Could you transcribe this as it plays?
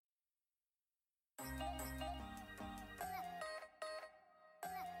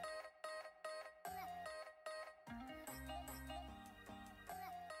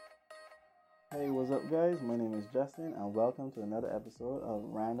Hey, what's up, guys? My name is Justin, and welcome to another episode of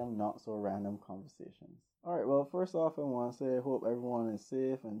Random Not So Random Conversations. All right, well, first off, I want to say I hope everyone is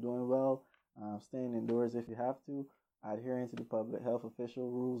safe and doing well, staying indoors if you have to, adhering to the public health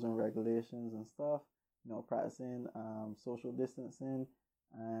official rules and regulations and stuff, practicing social distancing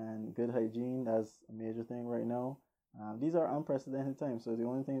and good hygiene. That's a major thing right now. These are unprecedented times, so the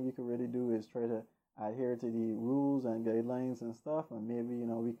only thing we could really do is try to adhere to the rules and guidelines and stuff, and maybe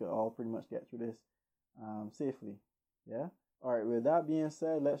we could all pretty much get through this safely. Yeah. All right. With that being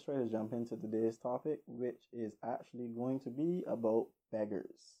said, let's try to jump into today's topic, which is actually going to be about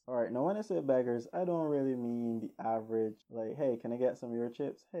beggars. All right. Now, when I say beggars, I don't really mean the average, like, hey, can I get some of your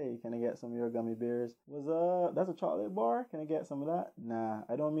chips? Hey, can I get some of your gummy bears? That's a chocolate bar? Can I get some of that? Nah,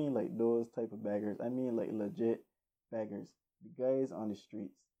 I don't mean like those type of beggars. I mean like legit beggars, the guys on the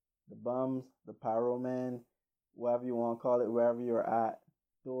streets, the bums, the pyro men, whatever you want to call it, wherever you're at,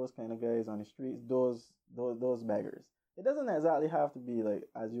 those kind of guys on the streets, those beggars. It doesn't exactly have to be like,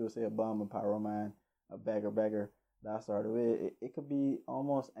 as you would say, a bum, a pyro man, a beggar, that sort of way. It could be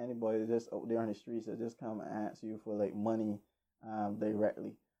almost anybody just out there on the streets that just come and ask you for like money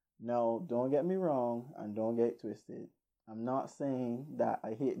directly. No, don't get me wrong and don't get twisted. I'm not saying that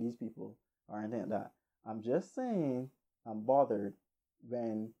I hate these people or anything like that. I'm just saying I'm bothered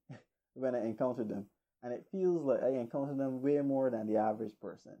when when I encounter them. And it feels like I encounter them way more than the average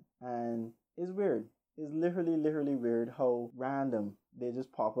person. And it's weird. It's literally weird how random they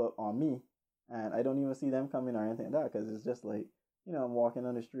just pop up on me. And I don't even see them coming or anything like that, because it's just like, I'm walking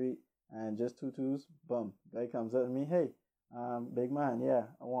on the street and just tutus, boom, guy comes up to me, hey, big man, yeah,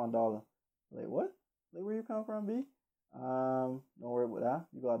 I want $1. Like, what? Like, where you come from, B? Don't worry about that.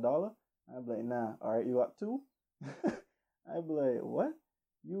 You got $1? I'd be like, nah. All right, you got two? I'd be like, what?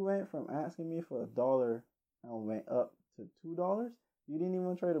 You went from asking me for $1 and went up to $2? You didn't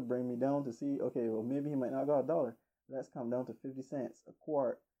even try to bring me down to see, okay, well, maybe he might not got $1. Let's come down to 50 cents, a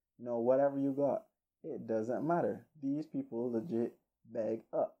quart, whatever you got. It doesn't matter. These people legit beg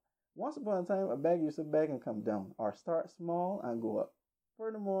up. Once upon a time, a bag used to beg and come down, or start small and go up.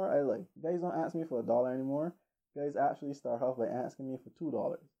 Furthermore, guys don't ask me for $1 anymore. Guys actually start off by asking me for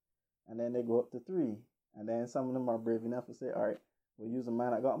 $2. And then they go up to 3. And then some of them are brave enough to say, all right, well, use a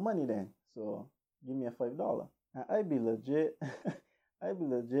man I got money then. So give me a $5. And I'd be legit, I'd be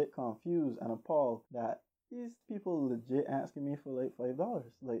legit confused and appalled that these people legit asking me for like $5.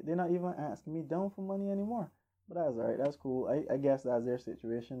 Like, they're not even asking me down for money anymore. But that's all right. That's cool. I guess that's their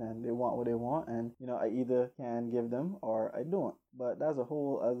situation and they want what they want. And, I either can give them or I don't. But that's a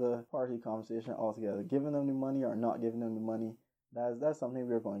whole other party conversation altogether. Giving them the money or not giving them the money, that's something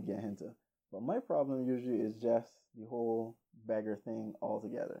we're going to get into. But my problem usually is just the whole beggar thing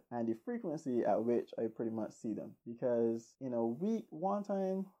altogether and the frequency at which I pretty much see them. Because in a week, one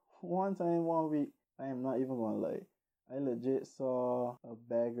week, I am not even going to lie, I legit saw a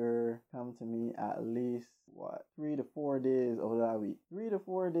beggar come to me at least 3 to 4 days out of that week. 3 to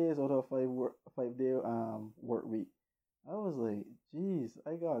 4 days out of a 5 day work week. I was like, geez,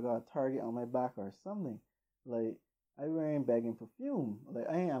 I got a target on my back or something. Like, I wearing begging perfume. Like,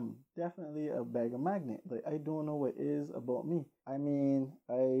 I am definitely a beggar magnet. Like, I don't know what it is about me. I mean,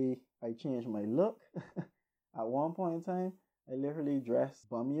 I changed my look. At one point in time, I literally dressed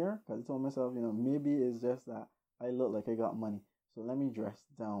bummier because I told myself, maybe it's just that I look like I got money. So let me dress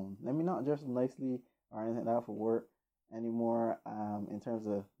down. Let me not dress nicely or anything like that for work anymore, in terms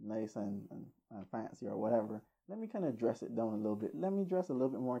of nice and fancy or whatever. Let me kind of dress it down a little bit. Let me dress a little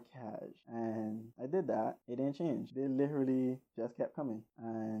bit more cash. And I did that. It didn't change. They literally just kept coming.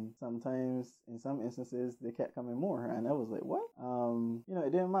 And sometimes, in some instances, they kept coming more. And I was like, what?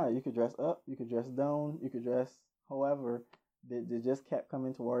 It didn't matter. You could dress up, you could dress down, you could dress however. They just kept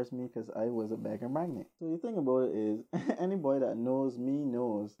coming towards me because I was a beggar magnet. So the thing about it is, anybody that knows me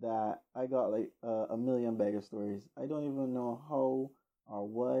knows that I got like a million beggar stories. I don't even know how or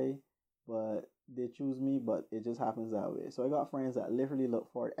why, but they choose me, but it just happens that way. So I got friends that literally look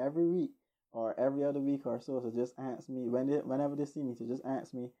for it every week or every other week or so to just ask me whenever they see me, to just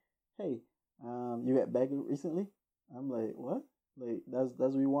ask me, hey, you got begged recently? I'm like, what? Like, that's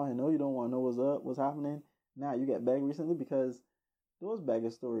what you want to know? You don't want to know what's up, what's happening? Nah, you get begged recently? Because those beggar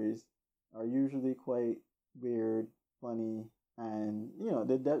stories are usually quite weird, funny, and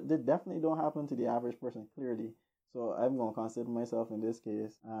they definitely don't happen to the average person, clearly. So I'm going to consider myself in this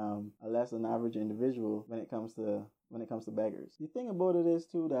case a less than average individual when it comes to beggars. The thing about it is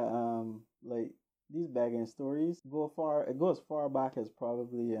too that like, these begging stories it goes far back as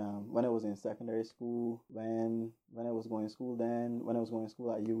probably when I was in secondary school, when I was going to school then, when I was going to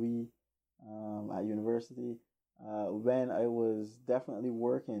school at UE, at university. when I was definitely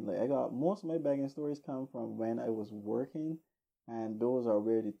working. Like I got most of my begging stories come from when I was working, and those are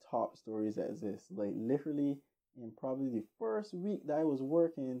where the top stories exist. Like literally in probably the first week that I was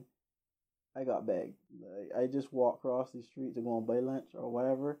working, I got begged. Like, I just walked across the street to go and buy lunch or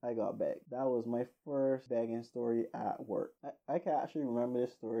whatever. I got begged. That was my first begging story at work. I can actually remember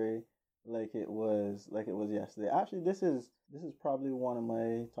this story like it was yesterday. Actually, this is probably one of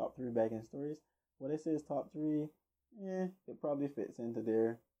my top three begging stories. What I say is top three, it probably fits into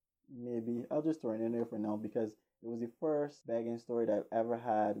there. Maybe I'll just throw it in there for now because it was the first begging story that I've ever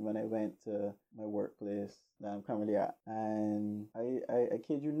had when I went to my workplace that I'm currently at. And I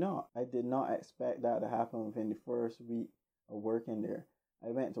kid you not, I did not expect that to happen within the first week of working there. I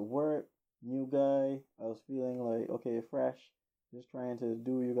went to work, new guy, I was feeling like, okay, fresh, just trying to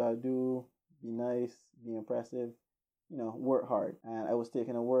do what you gotta do, be nice, be impressive, work hard. And I was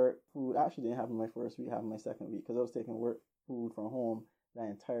taking a work food, actually didn't happen my first week, happened my second week, because I was taking work food from home that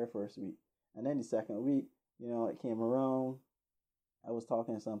entire first week. And then the second week, it came around. I was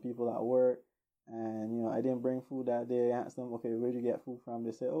talking to some people at work, and I didn't bring food that day. I asked them, okay, where'd you get food from?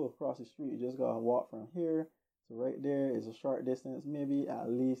 They said, oh, across the street. You just gotta walk from here to right there. It's a short distance, maybe at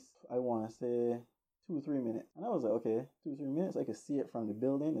least I want to say 2 or 3 minutes. And I was like, okay, 2 or 3 minutes. I could see it from the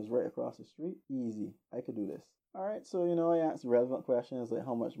building. It's right across the street. Easy. I could do this. All right. So I asked relevant questions like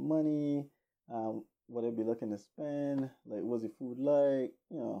how much money, what I'd be looking to spend, like what's the food like,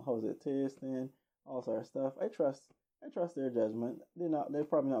 how's it tasting, all sort of stuff. I trust their judgment. They're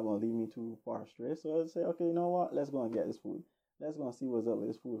probably not gonna lead me too far astray. So I'd say, okay, you know what? Let's go and get this food. Let's go and see what's up with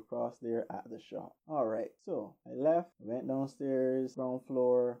this food across there at the shop. All right. So I left, went downstairs, ground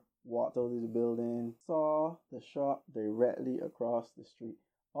floor, walked out of the building, saw the shop directly across the street.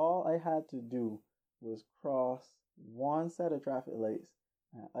 All I had to do was cross one set of traffic lights,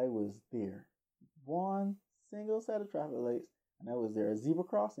 and I was there. One single set of traffic lights, and I was there. A zebra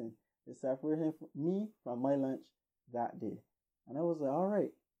crossing is separating me from my lunch that day. And I was like, all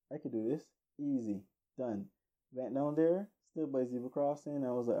right, I could do this. Easy. Done. Went down there, stood by zebra crossing.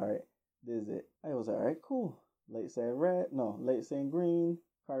 I was like, all right, this is it. I was like, all right, cool. Light saying red. No, light saying green.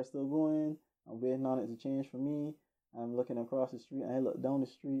 Car's still going. I'm waiting on it to change for me. I'm looking across the street, and I look down the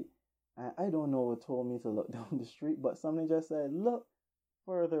street. And I don't know what told me to look down the street, but something just said, look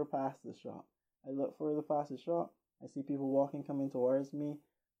further past the shop. I look further past the shop. I see people walking, coming towards me.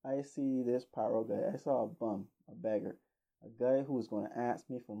 I see this pyro guy. I saw a bum, a beggar, a guy who is going to ask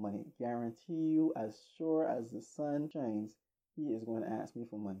me for money. Guarantee you, as sure as the sun shines, he is going to ask me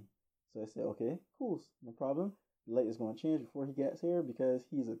for money. So I said, okay, cool, no problem. The light is going to change before he gets here because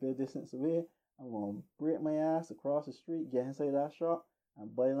he's a good distance away. I'm going to break my ass across the street, get inside that shop,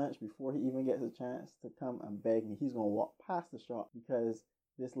 and buy lunch before he even gets a chance to come and beg me. He's going to walk past the shop because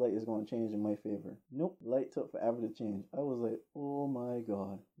this light is going to change in my favor. Nope, light took forever to change. I was like, oh my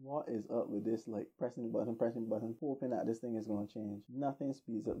god, what is up with this light? Pressing the button, hoping that this thing is going to change. Nothing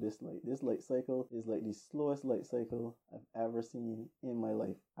speeds up this light. This light cycle is like the slowest light cycle I've ever seen in my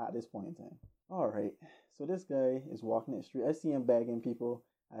life at this point in time. Alright, so this guy is walking the street. I see him begging people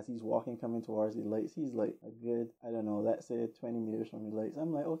as he's walking, coming towards the lights. He's like a good, I don't know, let's say 20 meters from the lights.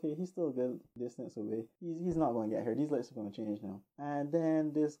 I'm like, okay, he's still a good distance away. He's not going to get here. These lights are going to change now. And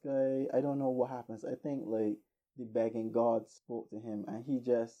then this guy, I don't know what happens. I think like the begging God spoke to him, and he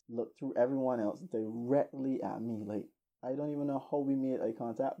just looked through everyone else directly at me. Like, I don't even know how we made eye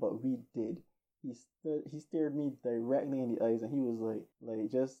contact, but we did. He stared me directly in the eyes, and he was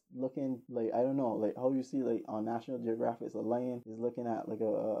like just looking like, I don't know, like how you see like on National Geographic, a lion is looking at like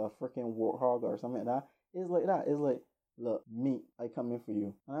a freaking warthog or something like that. It's like that. It's like, look, me, I come in for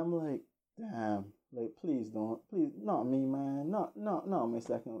you. And I'm like, damn, like please don't, please, not me, man, not my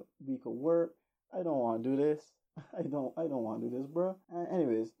second week of work. I don't want to do this. I don't want to do this, bro. And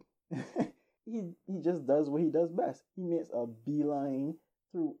anyways, he just does what he does best. He makes a beeline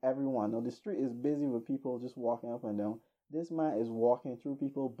through everyone. Now the street is busy with people just walking up and down. This man is walking through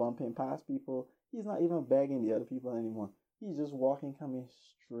people, bumping past people. He's not even begging the other people anymore. He's just walking, coming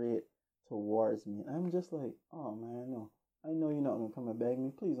straight towards me. And I'm just like, oh man, no. I know you're not gonna come and beg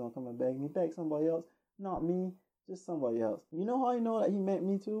me. Please don't come and beg me. Beg somebody else. Not me. Just somebody else. You know how I know that he meant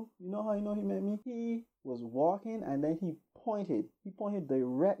me too? You know how I know he meant me? He was walking and then he pointed. He pointed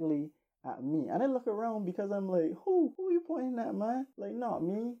directly at me. And I look around because I'm like, who are you pointing at, man? Like, not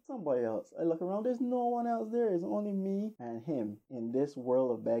me, somebody else. I look around, there's no one else there. It's only me and him in this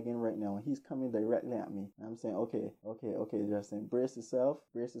world of begging right now. And he's coming directly at me. And I'm saying, okay, Justin, brace yourself.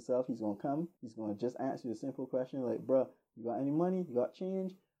 He's gonna come. He's gonna just answer you a simple question like, bruh, you got any money? You got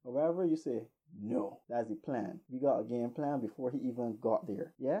change? Or whatever you say. No, that's the plan. We got a game plan before he even got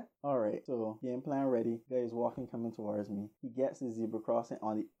there. Yeah? Alright, so game plan ready. Guy is walking, coming towards me. He gets his zebra crossing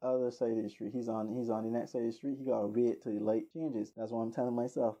on the other side of the street. He's on the next side of the street. He gotta wait till the light changes. That's what I'm telling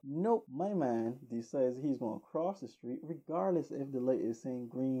myself. Nope, my man decides he's gonna cross the street regardless if the light is saying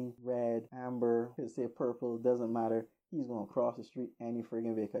green, red, amber, could say purple, doesn't matter. He's going to cross the street any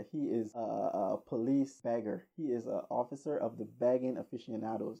friggin' way because he is a police beggar. He is an officer of the begging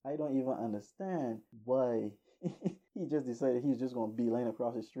aficionados. I don't even understand why he just decided he's just going to beeline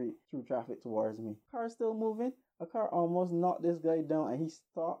across the street through traffic towards me. Car's still moving. A car almost knocked this guy down and he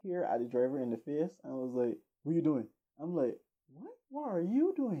stopped here at the driver in the face and was like, what are you doing? I'm like, what are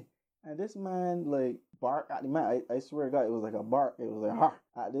you doing? And this man like barked at the man. I swear to God, it was like a bark. It was like ha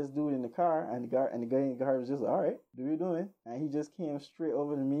at this dude in the car, and the guy in the car was just like, all right, what are you doing? And he just came straight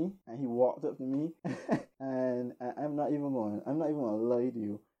over to me and he walked up to me, and I'm not even gonna lie to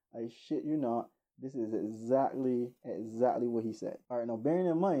you. I shit you not. This is exactly what he said. All right, now bearing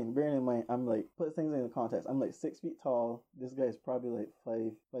in mind, I'm like, put things in the context. I'm like 6 feet tall. This guy is probably like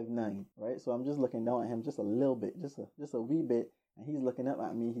 5'9", right? So I'm just looking down at him just a little bit, just a wee bit. And he's looking up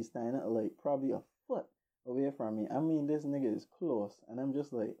at me. He's standing at like probably a foot away from me. I mean, this nigga is close. And I'm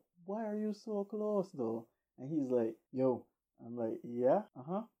just like, why are you so close though? And he's like, yo. I'm like, yeah,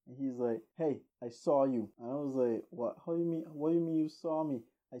 uh-huh. And he's like, hey, I saw you. And I was like, what? How you mean? What do you mean you saw me?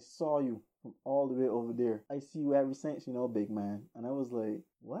 I saw you from all the way over there. I see you ever since, big man. And I was like,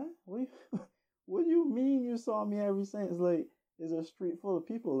 what? What do you mean you saw me ever since? Like, it's a street full of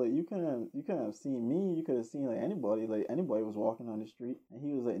people. Like you couldn't have seen me. You could have seen like anybody. Like anybody was walking on the street. And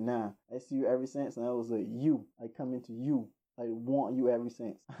he was like, nah, I see you ever since. And I was like, I come into you. I want you ever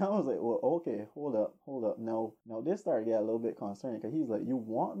since. I was like, well, okay, hold up. Now this started to get a little bit concerning because he's like, you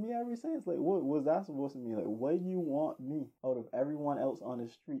want me ever since? Like, what was that supposed to mean? Like, why do you want me out of everyone else on the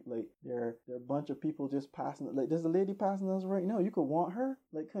street? Like, there are a bunch of people just passing. Like, there's a lady passing us right now. You could want her.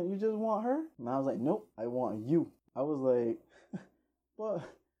 Like, couldn't you just want her? And I was like, nope, I want you. I was like, but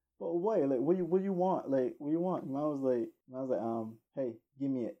wait, like, what do you want? Like, what do you want? And I was like, hey, give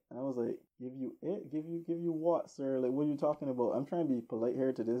me it. And I was like, give you it? Give you what, sir? Like, what are you talking about? I'm trying to be polite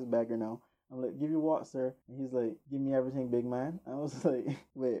here to this beggar now. I'm like, give you what, sir? And he's like, give me everything, big man. I was like,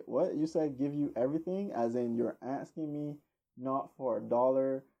 wait, what? You said give you everything? As in you're asking me not for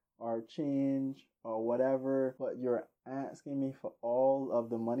 $1 or change or whatever, but you're asking me for all of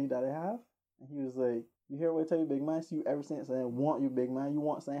the money that I have? And he was like, you hear what I tell you, big man? See you ever since I want you, big man. You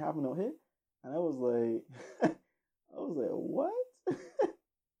want something happen out here? And I was like, what?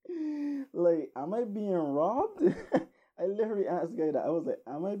 Like, am I being robbed? I literally asked the guy that. I was like,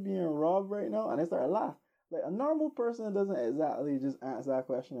 am I being robbed right now? And I started laughing. Like, a normal person doesn't exactly just answer that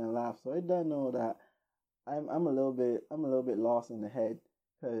question and laugh. So I don't know that I'm a little bit lost in the head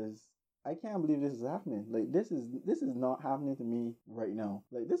because I can't believe this is happening. Like, this is not happening to me right now.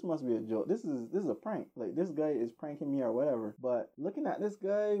 Like, this must be a joke. This is a prank. Like, this guy is pranking me or whatever. But looking at this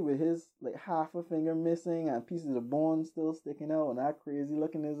guy with his like half a finger missing and pieces of bone still sticking out and that crazy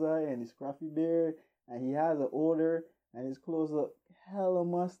look in his eye and his scruffy beard and he has an odor and his clothes look hella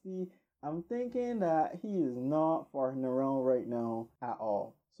musty, I'm thinking that he is not farting around right now at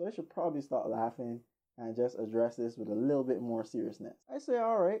all. So I should probably start laughing and just address this with a little bit more seriousness. I say,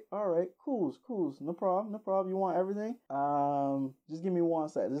 all right, cool, no problem. You want everything? Just give me 1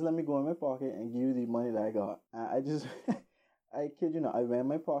 sec. Just let me go in my pocket and give you the money that I got. I just, I kid you not, I went in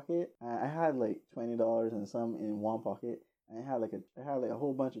my pocket and I had like $20 and some in one pocket. And I had like a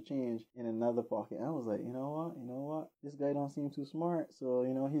whole bunch of change in another pocket. And I was like, you know what? This guy don't seem too smart. So,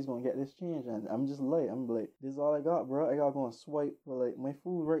 he's going to get this change. And I'm just like, this is all I got, bro. I got to go and swipe for like my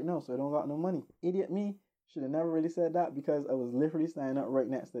food right now. So I don't got no money. Idiot me. Should have never really said that because I was literally standing up right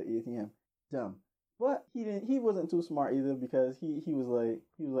next to the ATM. Dumb. But he wasn't too smart either because he was like,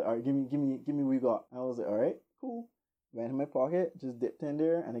 all right, give me what you got. And I was like, all right, cool. Went in my pocket, just dipped in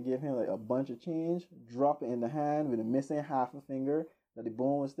there, and I gave him like a bunch of change, drop it in the hand with a missing half a finger that the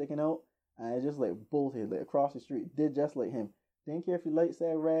bone was sticking out, and I just like bolted like across the street, did just like him. Didn't care if your light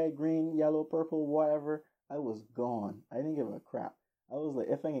said red, green, yellow, purple, whatever. I was gone. I didn't give a crap. I was like,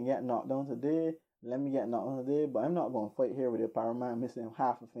 if I can get knocked down today, let me get knocked down today, but I'm not going to fight here with a power man missing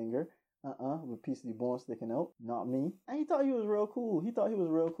half a finger. With a piece of the bone sticking out. Not me. And he thought he was real cool. He thought he was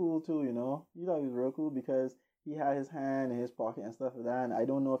real cool too, He thought he was real cool because he had his hand in his pocket and stuff like that. And I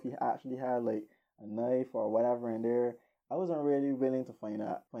don't know if he actually had like a knife or whatever in there. I wasn't really willing to find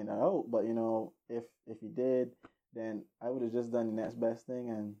that out. But if he did, then I would have just done the next best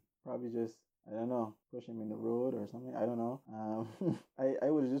thing and probably just I don't know, push him in the road or something. I don't know. I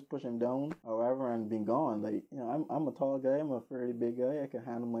would have just pushed him down or whatever and been gone. Like, I'm a tall guy. I'm a fairly big guy. I can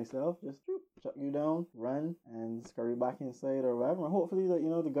handle myself. Just chuck you down, run, and scurry back inside or whatever. And hopefully, like,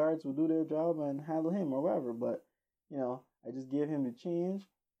 the guards will do their job and handle him or whatever. But, I just gave him the change,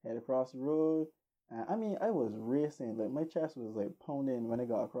 head across the road. I mean, I was racing. Like, my chest was, like, pounding when I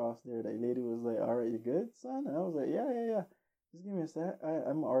got across there. That lady was like, all right, you good, son? And I was like, yeah. Just give me a sec.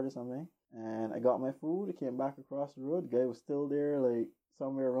 I'm an artist, something. And I got my food. I came back across the road. The guy was still there, like,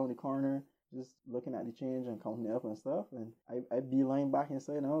 somewhere around the corner, just looking at the change and counting it up and stuff. And I beeline back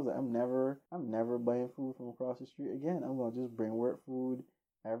inside, and I was like, I'm never buying food from across the street again. I'm going to just bring work food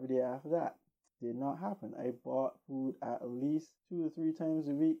every day after that. Did not happen. I bought food at least 2 to 3 times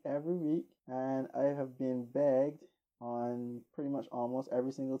a week, every week, and I have been begged on pretty much almost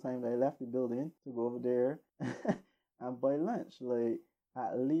every single time that I left the building to go over there and buy lunch. Like,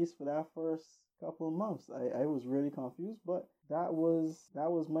 at least for that first couple of months, I was really confused, but that was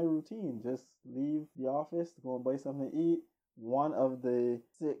my routine. Just leave the office to go and buy something to eat. One of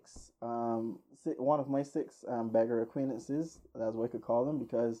my six beggar acquaintances, that's what I could call them,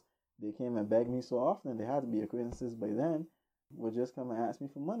 because they came and begged me so often, they had to be acquaintances by then, would just come and ask me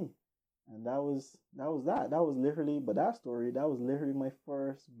for money. And that was that. That was literally, but that was literally my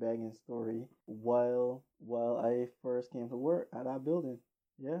first begging story while I first came to work at that building.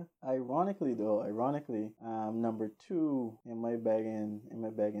 Yeah. Ironically, number 2 in my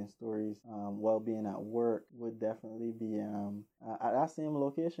begging stories, while being at work, would definitely be at that same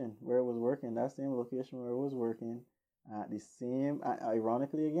location where I was working.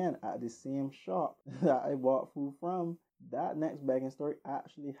 Ironically again, at the same shop that I bought food from. That next begging story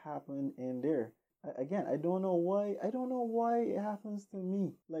actually happened in there. Again, I don't know why. It happens to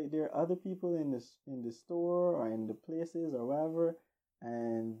me. Like, there are other people in the store or in the places or whatever,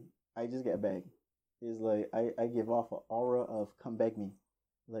 and I just get begged. It's like I give off an aura of come beg me.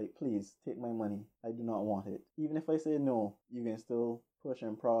 Like, please take my money. I do not want it. Even if I say no, you can still push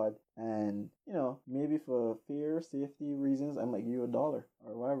and prod, and maybe for fear, safety reasons, I might give you $1 or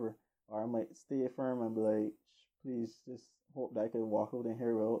whatever, or I might stay firm and be like, please just hope that I could walk over and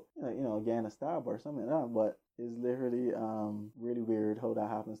hear about, again, a stab or something like that. But it's literally really weird how that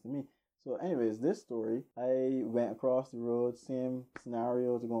happens to me. So anyways, this story, I went across the road, same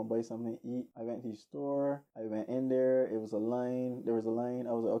scenario, to go and buy something to eat. I went to the store, I went in there, there was a line,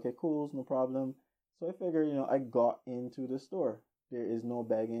 I was like, okay, cool, no problem. So I figured, I got into the store. There is no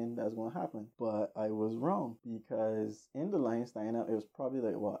begging that's going to happen. But I was wrong, because in the line standing up, it was probably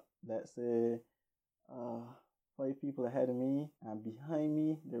like, what, let's say 5 people ahead of me, and behind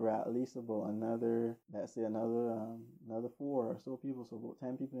me there were at least about another 4 or so people, so about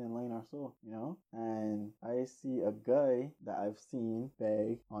 10 people in line or so, and I see a guy that I've seen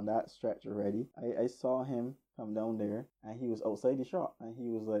beg on that stretch already. I saw him come down there, and he was outside the shop, and he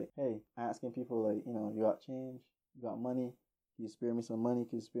was like, hey, asking people, like, you got change, you got money, can you spare me some money?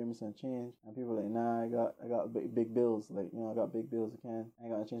 Can you spare me some change? And people are like, nah, I got big bills. Like, I got big bills. I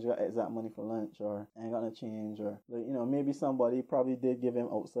ain't got no change. I got exact money for lunch, or I ain't got no change, or like, maybe somebody probably did give him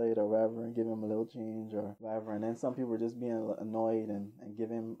outside or whatever and give him a little change or whatever. And then some people were just being annoyed and give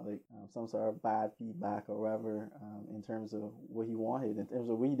him like some sort of bad feedback or whatever, in terms of what he wanted, in terms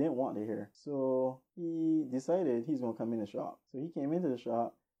of what he didn't want to hear. So he decided he's gonna come in the shop. So he came into the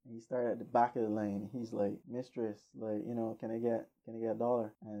shop. And he started at the back of the lane. He's like, mistress, like, can I get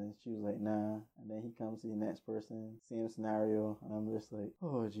 $1? And she was like, nah. And then he comes to the next person, same scenario. And I'm just like,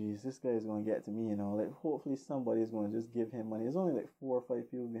 oh geez, this guy is going to get to me, like, hopefully somebody is going to just give him money. There's only like 4 or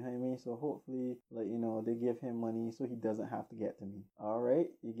 5 people behind me, so hopefully, like, they give him money so he doesn't have to get to me. All right,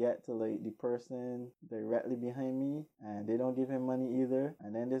 you get to like the person directly behind me, and they don't give him money either.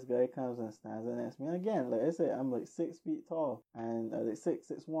 And then this guy comes and stands next to me. And again, like I said, I'm like 6 feet tall, and like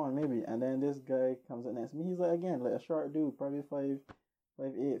 6'1" maybe. And then this guy comes up next to me. He's like, again, like a short dude, probably 5'8",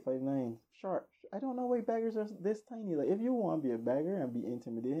 5'9", short. I don't know why beggars are this tiny. Like, if you want to be a beggar and be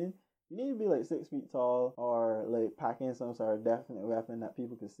intimidating, you need to be like 6 feet tall, or like packing some sort of definite weapon that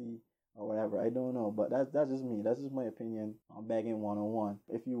people could see or whatever. I don't know, but that's just me. That's just my opinion on begging 101.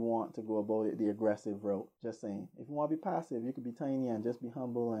 If you want to go about it the aggressive route, just saying. If you want to be passive, you could be tiny and just be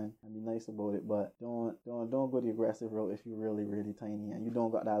humble and be nice about it. But don't go the aggressive route if you're really, really tiny and you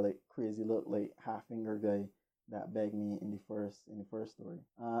don't got that like crazy look like half finger guy that begged me in the first story.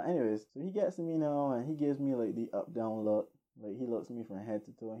 Anyways, so he gets to me now and he gives me like the up down look. Like, he looks at me from head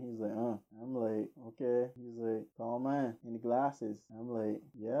to toe and he's like, I'm like, okay. He's like, tall man in the glasses. I'm like,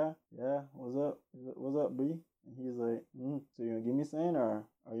 yeah, what's up, B? And he's like, so you gonna give me something, or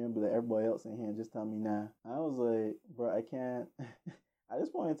are you gonna be like everybody else in here and just tell me nah? I was like, bro, I can't At this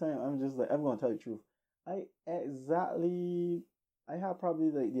point in time, I'm just like, I'm gonna tell you the truth. I exactly, I had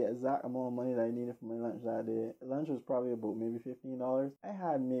probably like the exact amount of money that I needed for my lunch that day. Lunch was probably about maybe $15. I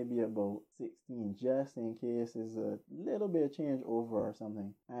had maybe about 16 just in case there's a little bit of change over or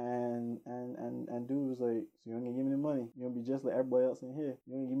something. And dude was like, so you ain't gonna give me the money? You gonna be just like everybody else in here?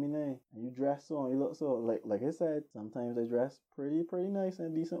 You ain't give me nothing? And you dress so and you look so like I said. Sometimes I dress pretty nice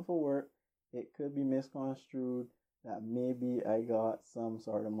and decent for work. It could be misconstrued that maybe I got some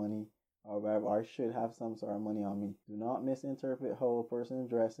sort of money or whatever. I should have some sort of money on me. Do not misinterpret how a person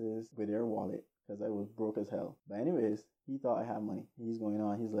dresses with their wallet because I was broke as hell. But anyways, he thought I had money. He's going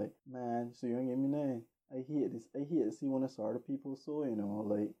on. He's like, man, so you ain't give me nothing. I hate this. I hate to see one of sort of people so,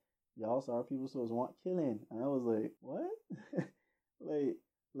 like y'all sort of people so want killing. And I was like, what? like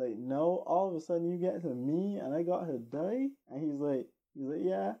like no, all of a sudden you get to me and I got to die? And he's like,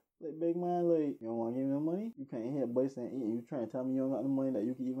 yeah. Like, big man, like, you don't want to give me no money? You can't hit boy saying eat. You trying to tell me you don't got the money that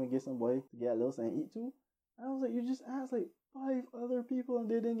you can even get some boy to get a little saying eat too? And I was like, you just asked like 5 other people and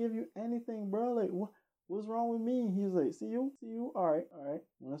they didn't give you anything, bro. Like, what's wrong with me? He's like, see you? All right.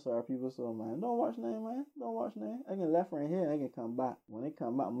 When I saw people, so man, don't watch nothing, man. Don't watch nothing. I can left right here and I can come back. When they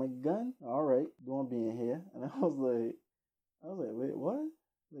come back, my gun, all right, don't be in here. And I was like, wait, what?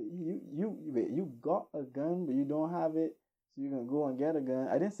 Like, you got a gun, but you don't have it. So you can go and get a gun.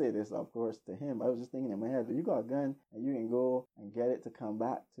 I didn't say this, of course, to him. I was just thinking in my head, but you got a gun and you can go and get it to come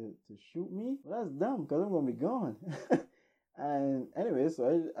back to shoot me? Well, that's dumb because I'm going to be gone. And anyway,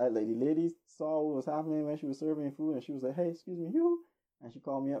 so I like the lady saw what was happening when she was serving food and she was like, hey, excuse me, you? And she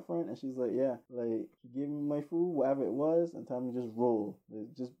called me up front and she's like, yeah, like she gave me my food, whatever it was, and told me just roll.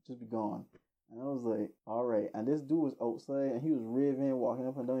 Like, just be gone. And I was like, all right. And this dude was outside and he was raving, walking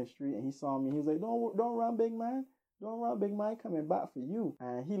up and down the street, and he saw me. He was like, don't run, big man. Don't run, big man, coming back for you.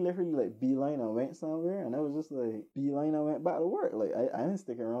 And he literally like beeline and went somewhere. And I was just like, beeline and went back to work. Like, I didn't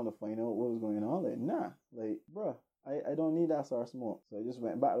stick around to find out what was going on. Like, nah. Like, bruh, I don't need that sort of smoke. So I just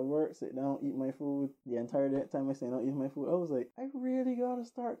went back to work, sit down, eat my food. The entire time I stayed out eating my food, I was like, I really gotta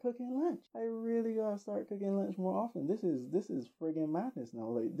start cooking lunch. I really gotta start cooking lunch more often. This is friggin' madness now.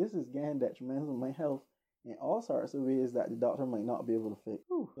 Like, this is getting detrimental to my health in all sorts of ways that the doctor might not be able to fix.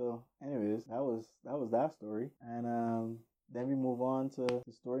 Whew. So, anyways, that was that story. And then we move on to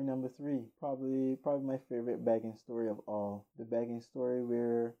story number 3. Probably my favorite begging story of all. The begging story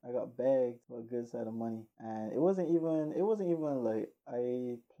where I got begged for a good set of money. And it wasn't even like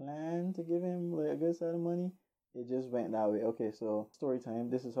I planned to give him like a good set of money. It just went that way. Okay, so story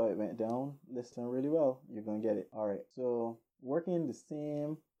time. This is how it went down. Listen really well. You're gonna get it. Alright, so working in the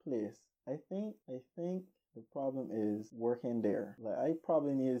same place. I think the problem is working there. Like, I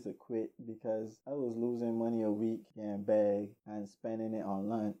probably needed to quit because I was losing money a week getting bagged and spending it on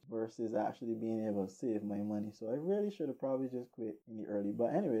lunch versus actually being able to save my money. So I really should have probably just quit in the early.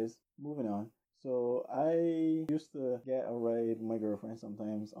 But anyways, moving on. So I used to get a ride with my girlfriend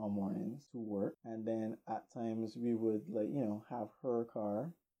sometimes on mornings to work. And then at times we would have her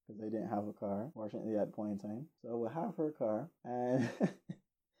car because I didn't have a car, fortunately, at that point in time. So I would have her car and...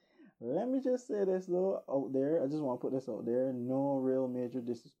 Let me just say this though out there. I just want to put this out there. No real major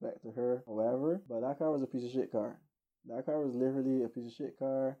disrespect to her, however, but that car was a piece of shit car. That car was literally a piece of shit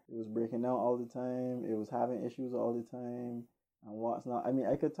car. It was breaking down all the time. It was having issues all the time. And what's not. I mean,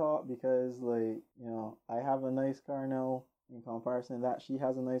 I could talk because, like, I have a nice car now in comparison to that. She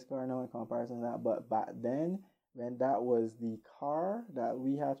has a nice car now in comparison to that. But back then, when that was the car that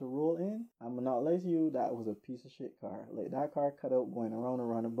we had to roll in, I'm not lie to you, that was a piece of shit car. Like, that car cut out going around a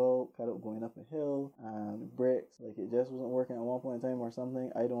roundabout, cut out going up a hill, and bricks. Like, it just wasn't working at one point in time or something.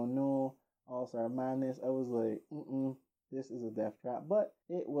 I don't know. All sort of madness. I was like, this is a death trap. But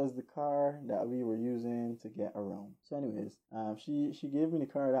it was the car that we were using to get around. So anyways, she gave me the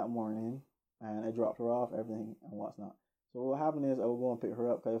car that morning, and I dropped her off, everything and what's not. So what happened is I would go and pick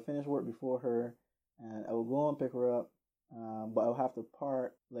her up because I finished work before her. And I will go and pick her up, but I'll have to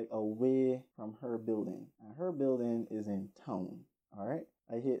park like away from her building. And her building is in town. All right,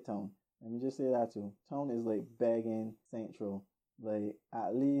 I hate town. Let me just say that too. Town is like begging central. Like,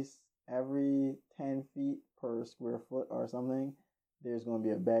 at least every 10 feet per square foot or something, there's gonna be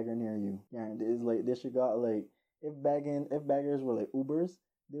a beggar near you. Yeah, it's like this. You got like if beggars were like Ubers,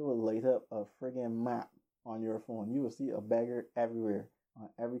 they would light up a friggin' map on your phone. You will see a beggar everywhere on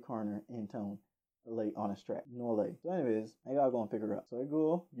every corner in town. Like, on a strap, no lie. So anyways, I gotta go and pick her up. So I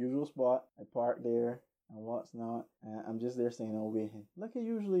go, usual spot, I park there and what's not, and I'm just there saying, oh, waiting, like I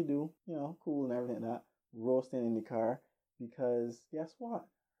usually do, cool and everything like that, roasting in the car, because guess what?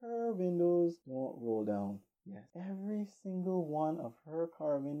 Her windows won't roll down. Yes, every single one of her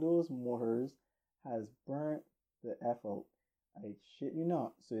car windows, motors, has burnt the F out. I shit you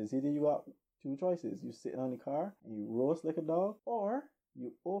not. So it's either you got two choices. You sit on the car and you roast like a dog, or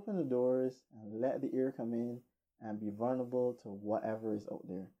you open the doors and let the air come in and be vulnerable to whatever is out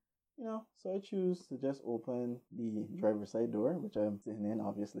there. So I choose to just open the driver's side door, which I'm sitting in,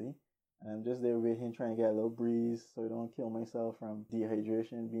 obviously. And I'm just there waiting, trying to get a little breeze so I don't kill myself from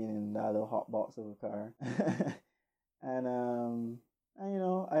dehydration being in that little hot box of a car. I'm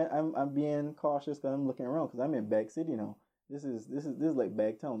being cautious because I'm looking around because I'm in Bag City now. This is like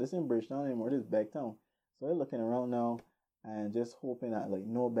Bag Town. This isn't Bridgetown anymore. This is Bag Town. So I'm looking around now and just hoping that like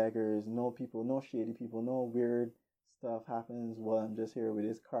no beggars, no people, no shady people, no weird stuff happens while I'm just here with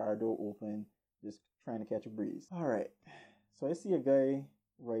this car door open, just trying to catch a breeze. All right. So I see a guy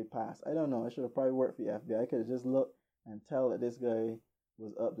right past. I don't know. I should have probably worked for the FBI. I could have just looked and tell that this guy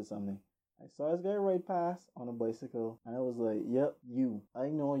was up to something. I saw this guy right past on a bicycle, and I was like, yep, you. I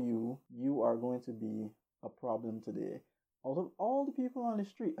know you. You are going to be a problem today. Out of all the people on the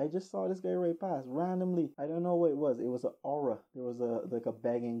street, I just saw this guy right past randomly. I don't know what it was. It was an aura. There was a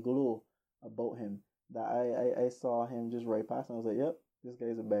begging glow about him that I saw him just right past, and I was like, yep, this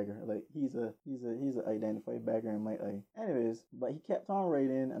guy's a beggar. Like he's a identified beggar in my eye. Anyways, but he kept on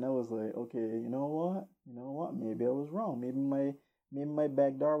writing, and I was like, okay, you know what? Maybe I was wrong. Maybe my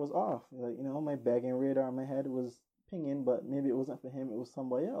bagdar was off. Like, my bagging radar in my head was pinging, but maybe it wasn't for him. It was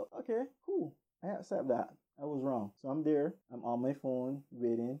somebody else. Okay, cool. I accept that. I was wrong. So I'm there. I'm on my phone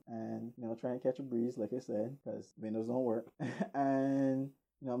waiting and, trying to catch a breeze, like I said, because Windows don't work. And,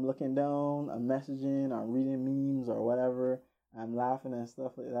 I'm looking down, I'm messaging, I'm reading memes or whatever. I'm laughing and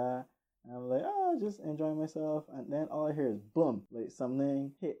stuff like that. And I'm like, just enjoying myself. And then all I hear is boom, like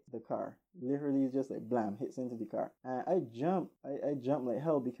something hit the car. Literally just like blam, hits into the car. And I jump like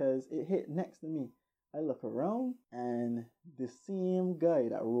hell because it hit next to me. I look around and the same guy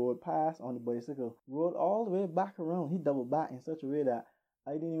that rode past on the bicycle rode all the way back around. He doubled back in such a way that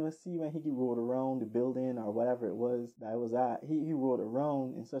I didn't even see when he rode around the building or whatever it was that I was at. He rode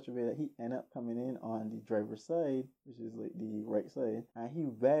around in such a way that he ended up coming in on the driver's side, which is like the right side, and he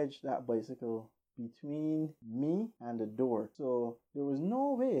wedged that bicycle between me and the door. So there was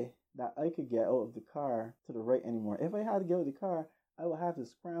no way that I could get out of the car to the right anymore. If I had to get out of the car, I would have to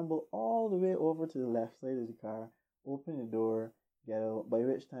scramble all the way over to the left side of the car, open the door, get out, by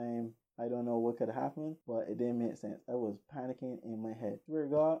which time I don't know what could have happened, but it didn't make sense. I was panicking in my head. Swear to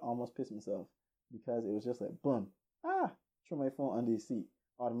God, almost pissed myself because it was just like, boom, throw my phone under the seat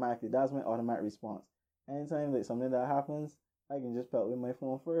automatically. That's my automatic response. Anytime like something that happens, I can just pelt with my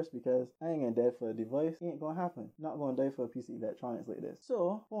phone first because I ain't gonna die for a device. It ain't gonna happen. Not gonna die for a piece of electronics like this.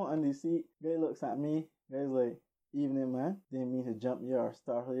 So, phone under the seat, guy looks at me, guy's like, evening man, didn't mean to jump you or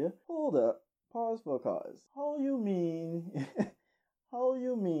startle you. Hold up, pause for cause. How you mean? How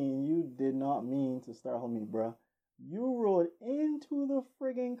you mean you did not mean to startle me, bruh? You rode into the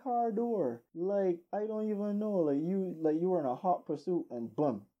friggin' car door. Like, I don't even know. Like you were in a hot pursuit and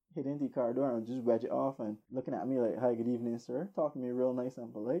boom, hit into the car door and just wedge it off and looking at me like, hi, good evening, sir. Talking to me real nice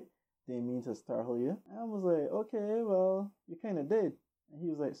and polite. Didn't mean to startle you. And I was like, okay, well, you kind of did. And he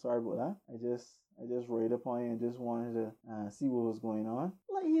was like, sorry about that. I just rode upon you and just wanted to see what was going on.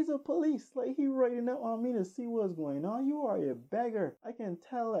 Like he's a police. Like he riding up on me to see what's going on. You are a beggar. I can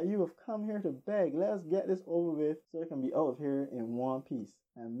tell that you have come here to beg. Let's get this over with so I can be out of here in one piece.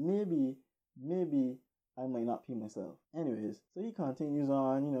 And maybe I might not pee myself. Anyways, so he continues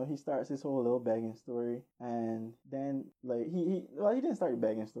on, he starts his whole little begging story. And then like he didn't start the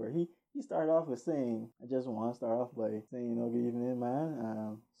begging story. He started off with saying, I just want to start off by saying, good evening,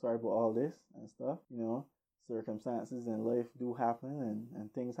 man. Sorry about all this and stuff. Circumstances in life do happen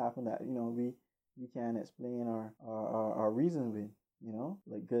and things happen that, we can't explain our reason with,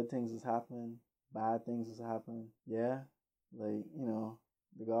 like good things has happened, bad things has happened. Yeah. Like,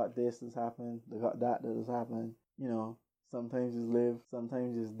 they got this has happened, they got that has happened, sometimes he's live,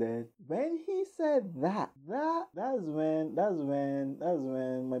 sometimes he's dead. When he said that's when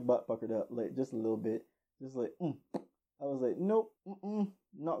my butt puckered up, like just a little bit. Just like, I was like, nope,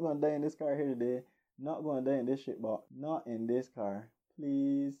 not gonna die in this car here today. Not gonna die in this shit box. Not in this car.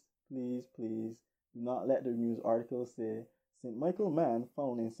 Please, please, please do not let the news article say St. Michael man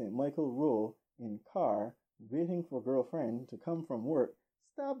found in St. Michael Row in car waiting for girlfriend to come from work,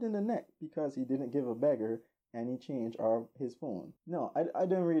 stabbed in the neck because he didn't give a beggar any change or his phone. No, I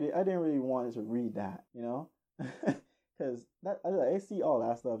didn't really want to read that, because I see all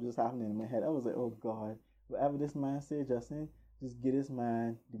that stuff just happening in my head. I was like, oh God, whatever this man said, Justin, just get this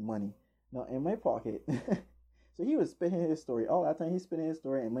man the money. Now in my pocket, So he was spitting his story. All that time he's spitting his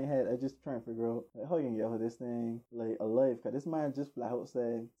story in my head. I just trying to figure out like, how you can get out of this thing like alive. Cause this man just flat out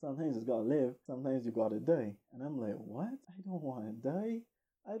said, sometimes you gotta live, sometimes you gotta die. And I'm like, what? I don't wanna die.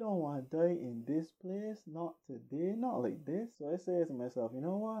 I don't want to die in this place, not today, not like this. So I say to myself, you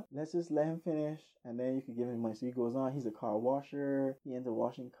know what? Let's just let him finish and then you can give him money. So he goes on, he's a car washer, he into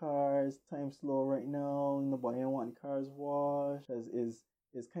washing cars, time's slow right now, nobody don't want the cars washed, because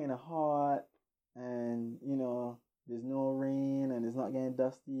it's kind of hot and, there's no rain and it's not getting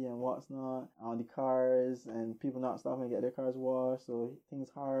dusty and what's not on the cars and people not stopping to get their cars washed. So things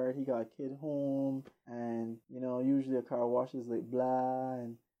hard. He got a kid home and, usually a car wash is like blah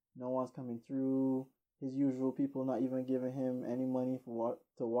and no one's coming through. His usual people not even giving him any money for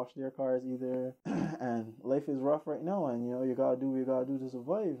to wash their cars either. And life is rough right now and, you gotta do what you gotta do to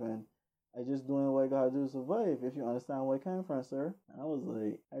survive. And I just doing what I gotta do to survive, if you understand where I came from, sir. And I was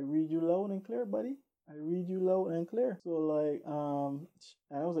like, I read you loud and clear, buddy. I read you loud and clear. So like,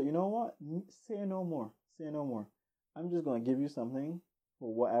 and I was like, you know what? Say no more. Say no more. I'm just gonna give you something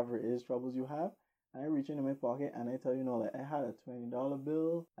for whatever it is troubles you have. And I reach into my pocket and I tell you, like I had a $20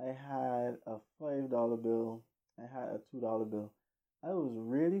 bill, I had a $5 bill, I had a $2 bill. I was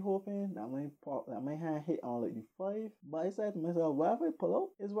really hoping that my hand hit on like the 5, but I said to myself, what if I pull out?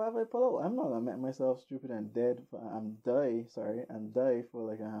 Is what if I pull out? I'm not gonna make myself stupid and dead and die for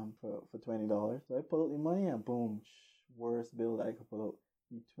like for $20. So I pull out the money and boom, worst bill that I could pull out.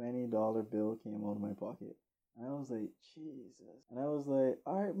 The $20 bill came out of my pocket. And I was like, Jesus. And I was like,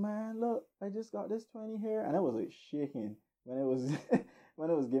 all right, man, look, I just got this 20 here. And I was like shaking when it was when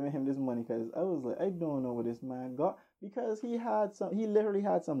I was giving him this money, because I was like, I don't know what this man got, because he literally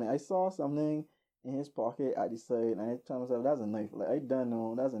had something. I saw something in his pocket at the side, and I told myself, that's a knife. Like, I don't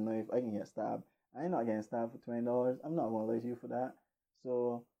know, that's a knife. I can get stabbed. I ain't not getting stabbed for $20. I'm not gonna lie to you for that.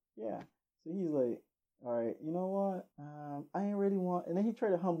 So yeah. So he's like, all right, you know what? I ain't really want. And then he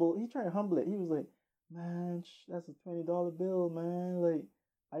tried to humble it. He was like, man, that's a $20 bill, man. Like,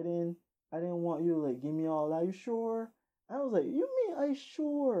 I didn't want you to like give me all that. You sure? I was like, you mean I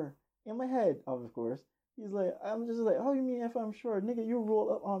sure? In my head, of course. He's like, I'm just like, how you mean if I'm sure? Nigga, you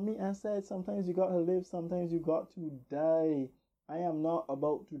rolled up on me and said sometimes you gotta live, sometimes you got to die. I am not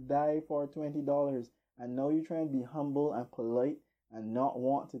about to die for $20. And now you trying to be humble and polite and not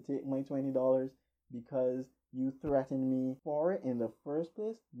want to take my $20 because you threatened me for it in the first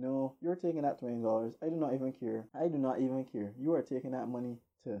place. No, you're taking that $20. I do not even care. I do not even care. You are taking that money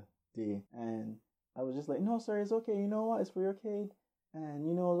today. And I was just like, no, sir, it's okay. You know what? It's for your kid. And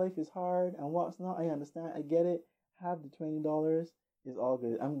life is hard and what's not. I understand. I get it. Have the $20. It's all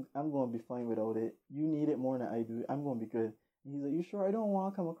good. I'm gonna be fine without it. You need it more than I do. I'm gonna be good. And he's like, you sure? I don't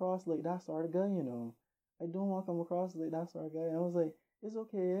want to come across like that sort of guy, I don't want to come across like that sort of guy. And I was like, it's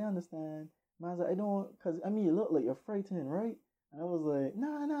okay. I understand. Man's like, I don't, because you look like you're frightened, right? And I was like,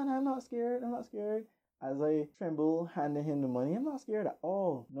 nah, I'm not scared. I'm not scared. As I tremble, handing him the money, I'm not scared at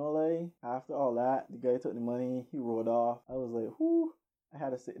all. No lie. After all that, the guy took the money. He rode off. I was like, whoo. I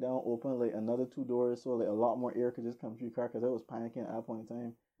had to sit down, open like another 2 doors so like a lot more air could just come through the car, because I was panicking at that point in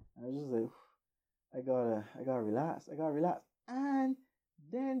time. And I was just like, I gotta relax. And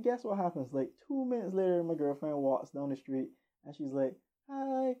then guess what happens? Like 2 minutes later, my girlfriend walks down the street and she's like,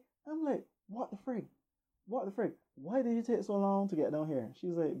 hi. I'm like, what the frig? Why did you take so long to get down here?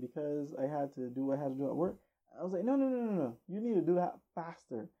 She's like, because I had to do what I had to do at work. I was like, no. You need to do that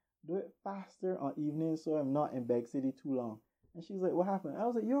faster. Do it faster on evenings so I'm not in Beg City too long. And she's like, what happened? I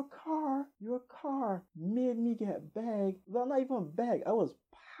was like, your car made me get begged. Well, not even begged. I was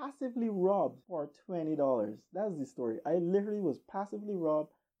passively robbed for $20. That's the story. I literally was passively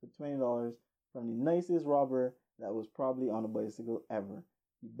robbed for $20 from the nicest robber that was probably on a bicycle ever.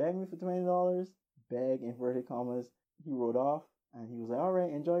 He begged me for $20, beg inverted commas. He rode off and he was like, all right,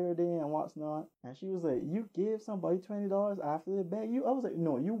 enjoy your day and what's not. And she was like, you gave somebody $20 after they begged you? I was like,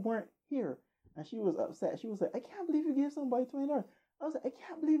 no, you weren't here. And she was upset. She was like, I can't believe you gave somebody $20. I was like, I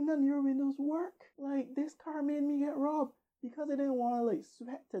can't believe none of your windows work. Like, this car made me get robbed because I didn't want to like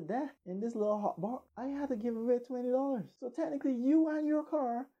sweat to death in this little hot box. I had to give away $20. So technically you and your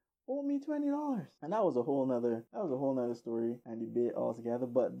car owe me $20. And that was a whole nother story and debate altogether.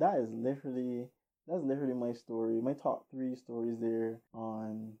 But that's literally my story. My top 3 stories there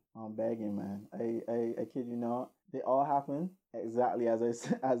on begging, man. I kid you not. They all happen exactly as I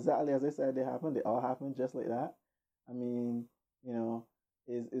said they happened. They all happen just like that. I mean,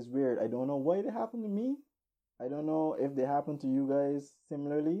 it's weird. I don't know why they happened to me. I don't know if they happen to you guys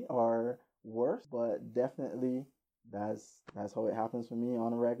similarly or worse, but definitely that's how it happens for me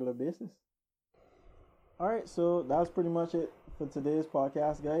on a regular basis. All right, so that's pretty much it for today's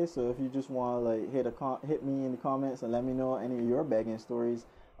podcast, guys. So if you just want to like hit me in the comments and let me know any of your begging stories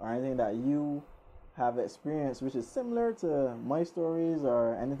or anything that you have experienced which is similar to my stories,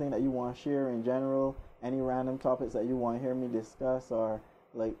 or anything that you want to share in general, any random topics that you want to hear me discuss or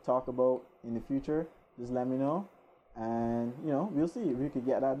like talk about in the future, just let me know, and we'll see if we could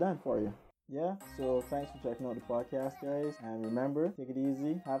get that done for you. Yeah, so thanks for checking out the podcast, guys, and remember, take it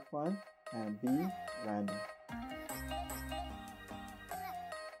easy, have fun, and be random.